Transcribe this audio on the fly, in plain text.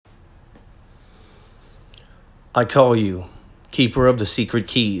I call you, keeper of the secret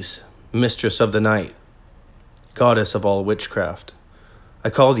keys, mistress of the night, goddess of all witchcraft. I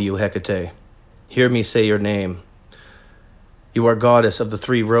call to you, Hecate. Hear me say your name. You are goddess of the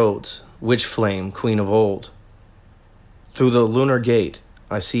three roads, witch flame, queen of old. Through the lunar gate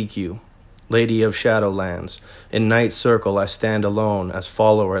I seek you, lady of shadowlands. In night's circle I stand alone, as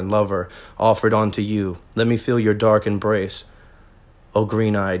follower and lover, offered unto you. Let me feel your dark embrace, O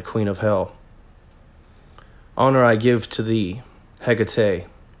green-eyed queen of hell. Honor I give to thee, Hecate.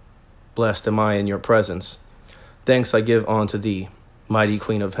 Blessed am I in your presence. Thanks I give unto thee, mighty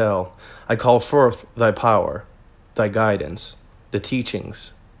queen of hell. I call forth thy power, thy guidance, the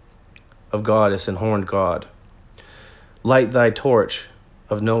teachings of goddess and horned god. Light thy torch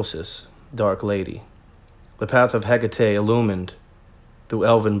of gnosis, dark lady. The path of Hecate illumined through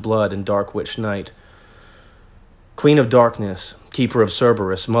elven blood and dark witch night. Queen of darkness, keeper of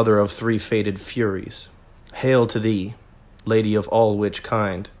Cerberus, mother of three fated furies. Hail to thee, lady of all witch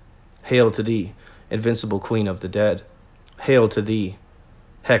kind. Hail to thee, invincible queen of the dead. Hail to thee,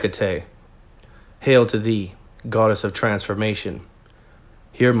 Hecate. Hail to thee, goddess of transformation.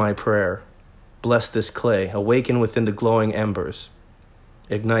 Hear my prayer. Bless this clay, awaken within the glowing embers.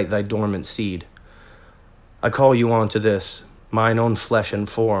 Ignite thy dormant seed. I call you on to this, mine own flesh and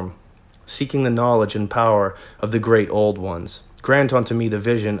form, seeking the knowledge and power of the great old ones. Grant unto me the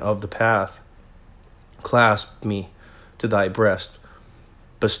vision of the path. Clasp me to thy breast.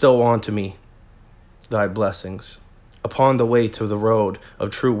 Bestow unto me thy blessings. Upon the way to the road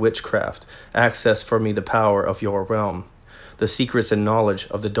of true witchcraft, access for me the power of your realm, the secrets and knowledge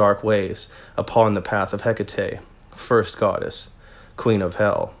of the dark ways, upon the path of Hecate, first goddess, queen of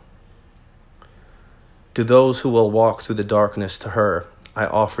hell. To those who will walk through the darkness to her, I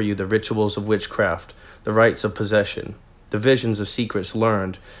offer you the rituals of witchcraft, the rites of possession, the visions of secrets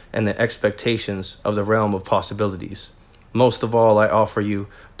learned, and the expectations of the realm of possibilities. Most of all, I offer you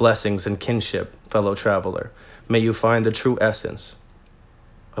blessings and kinship, fellow traveler. May you find the true essence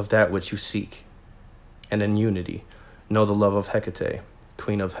of that which you seek, and in unity know the love of Hecate,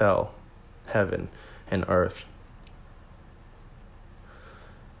 queen of hell, heaven, and earth.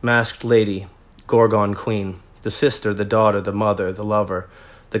 Masked lady, Gorgon queen, the sister, the daughter, the mother, the lover,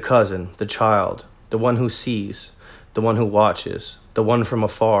 the cousin, the child, the one who sees, the one who watches, the one from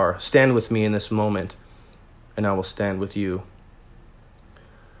afar, stand with me in this moment, and I will stand with you.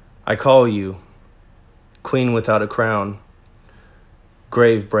 I call you, queen without a crown,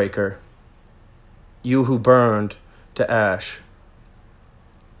 grave breaker, you who burned to ash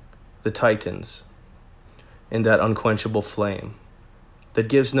the titans in that unquenchable flame that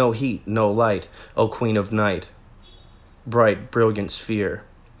gives no heat, no light, O queen of night, bright, brilliant sphere.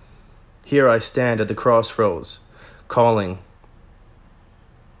 Here I stand at the crossroads, calling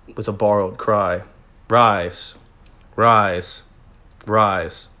with a borrowed cry, rise, rise,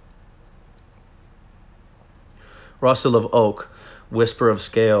 rise. Rustle of oak, whisper of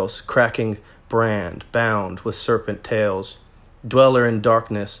scales, cracking brand, bound with serpent tails, dweller in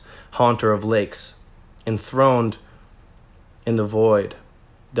darkness, haunter of lakes, enthroned in the void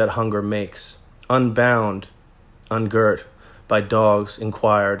that hunger makes, unbound, ungirt by dogs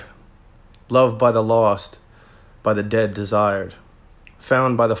inquired, loved by the lost, by the dead desired,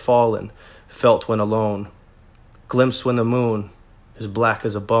 found by the fallen, felt when alone, glimpsed when the moon is black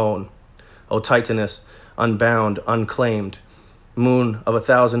as a bone. O Titaness, unbound, unclaimed, moon of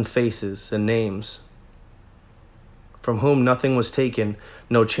 1,000 faces and names, from whom nothing was taken,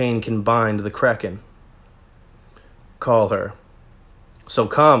 no chain can bind the kraken. Call her. So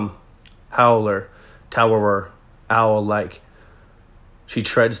come, howler, towerer, owl-like. She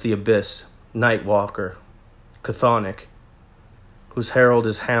treads the abyss, night walker, chthonic, whose herald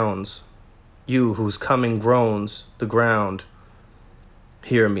is hounds, you whose coming groans the ground.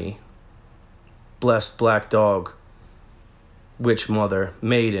 Hear me, blessed black dog, witch mother,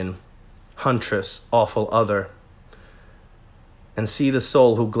 maiden, huntress, awful other, and see the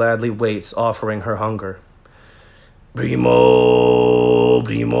soul who gladly waits, offering her hunger. Brimo,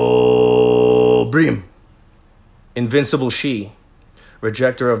 brimo, brim. Invincible she,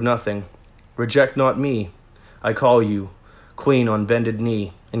 rejecter of nothing, reject not me. I call you, queen on bended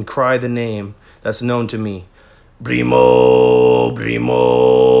knee, and cry the name that's known to me. Brimo,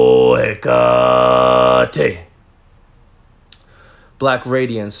 brimo, Hecate. Black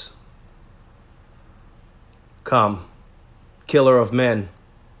radiance, come, killer of men,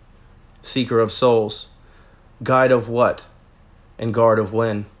 seeker of souls, guide of what and guard of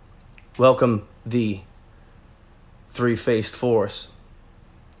when. Welcome thee, three-faced force,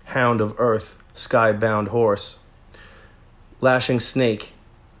 hound of earth, sky-bound horse, lashing snake,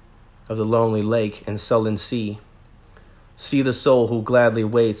 of the lonely lake and sullen sea. See the soul who gladly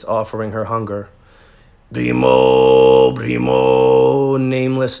waits, offering her hunger. Brimo, Brimo,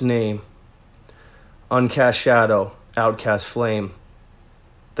 nameless name. Uncast shadow, outcast flame,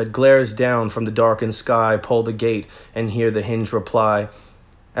 that glares down from the darkened sky. Pull the gate and hear the hinge reply.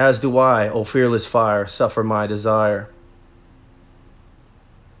 As do I, O fearless fire, suffer my desire.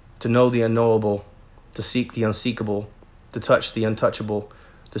 To know the unknowable, to seek the unseekable, to touch the untouchable,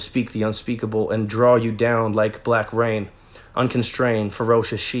 to speak the unspeakable, and draw you down like black rain, unconstrained,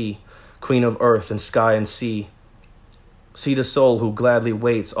 ferocious she, queen of earth and sky and sea. See the soul who gladly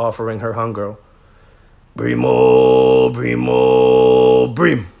waits, offering her hunger. Brimo, Brimo,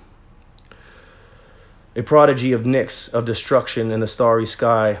 Brim. A prodigy of Nyx, of destruction in the starry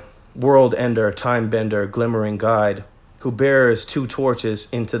sky, world ender, time bender, glimmering guide, who bears 2 torches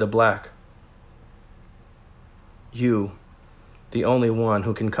into the black. You, the only one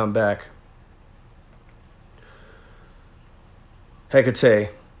who can come back. Hecate,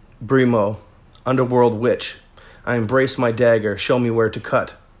 Brimo, underworld witch, I embrace my dagger, show me where to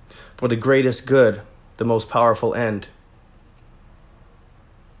cut, for the greatest good, the most powerful end.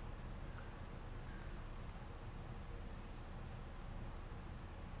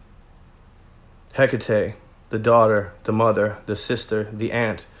 Hecate, the daughter, the mother, the sister, the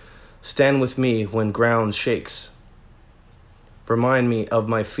aunt, stand with me when ground shakes. Remind me of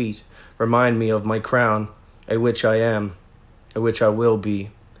my feet, remind me of my crown, a witch I am, a witch I will be,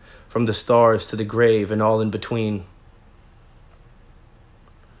 from the stars to the grave and all in between.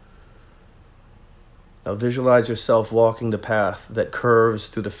 Now visualize yourself walking the path that curves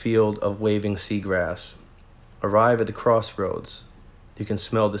through the field of waving seagrass. Arrive at the crossroads. You can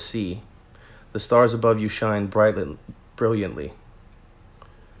smell the sea. The stars above you shine brilliantly.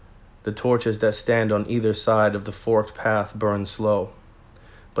 The torches that stand on either side of the forked path burn slow,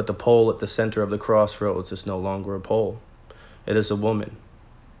 but the pole at the center of the crossroads is no longer a pole. It is a woman.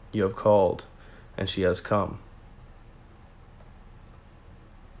 You have called, and she has come.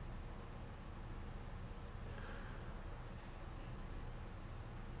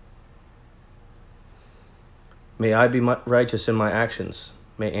 May I be righteous in my actions.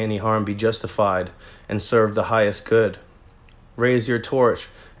 May any harm be justified and serve the highest good. Raise your torch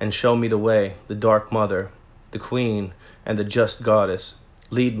and show me the way, the dark mother, the queen, and the just goddess.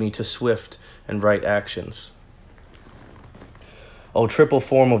 Lead me to swift and right actions. O triple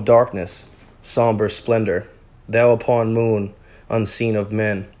form of darkness, somber splendor, thou upon moon, unseen of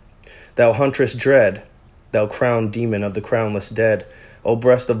men. Thou huntress dread, thou crowned demon of the crownless dead, O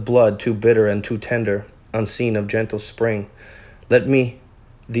breast of blood too bitter and too tender, unseen of gentle spring, let me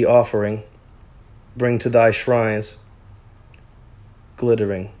the offering bring to thy shrines,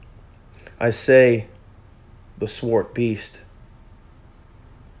 glittering. I say, the swart beast,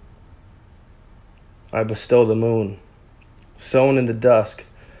 I bestow the moon, sown in the dusk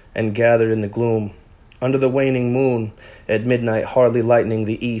and gathered in the gloom, under the waning moon, at midnight hardly lightening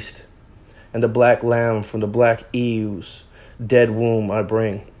the east, and the black lamb from the black ewe's dead womb I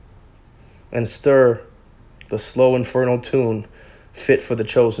bring, and stir the slow infernal tune fit for the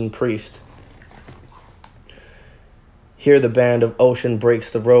chosen priest. Here the band of ocean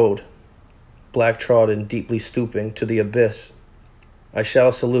breaks the road, black-trodden, deeply stooping to the abyss. I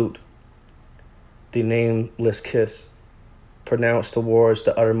shall salute the nameless kiss, pronounced towards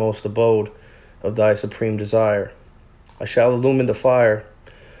the uttermost abode of thy supreme desire. I shall illumine the fire,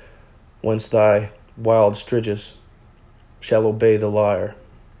 whence thy wild striges shall obey the lyre,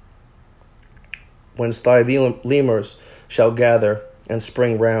 whence thy lemurs shall gather and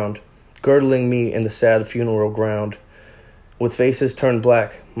spring round, girdling me in the sad funeral ground. With faces turned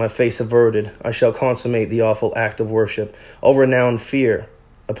black, my face averted, I shall consummate the awful act of worship, over renowned fear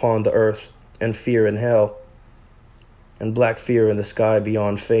upon the earth, and fear in hell, and black fear in the sky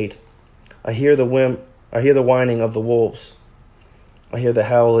beyond fate. I hear the whining of the wolves. I hear the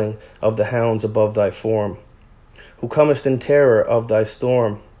howling of the hounds above thy form, who comest in terror of thy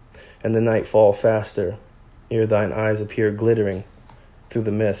storm, and the night fall faster, ere thine eyes appear glittering through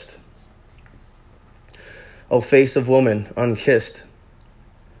the mist. O face of woman, unkissed,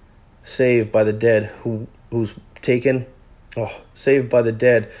 saved by the dead whose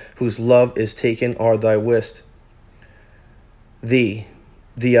love is taken are thy whist. Thee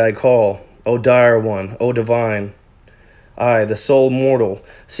I call, O dire one, O divine. I, the sole mortal,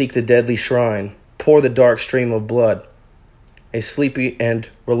 seek the deadly shrine, pour the dark stream of blood, a sleepy and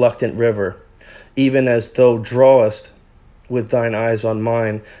reluctant river, even as thou drawest with thine eyes on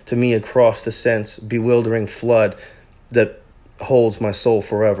mine to me across the sense bewildering flood that holds my soul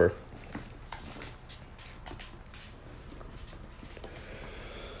forever.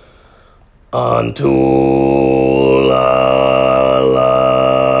 Antu la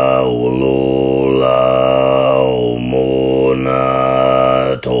la ulula umuna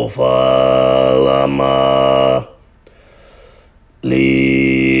tofa lama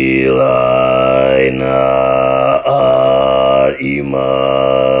lilaina ar imatahara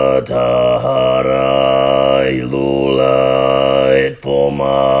ilula et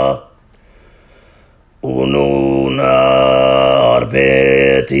foma ununa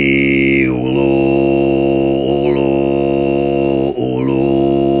arbeti ulu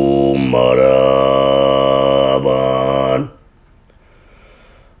maraban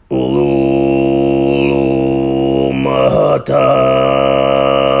ulu mahata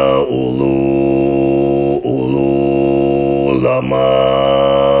ulu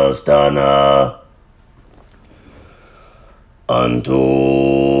lamastana antu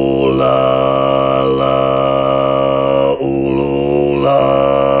la ulula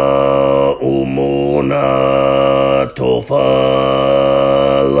umuna tofa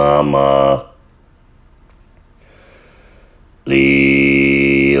lama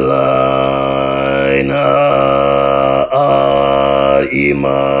lilaina ar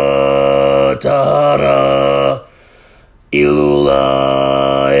imatara ilula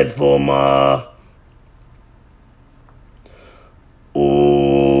et foma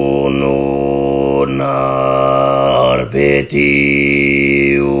ununa arpeti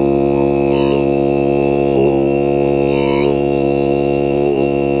ulu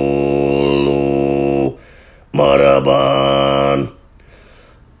maraban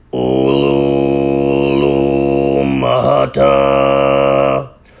ulu mahata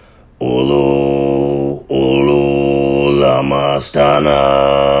ulu lamastana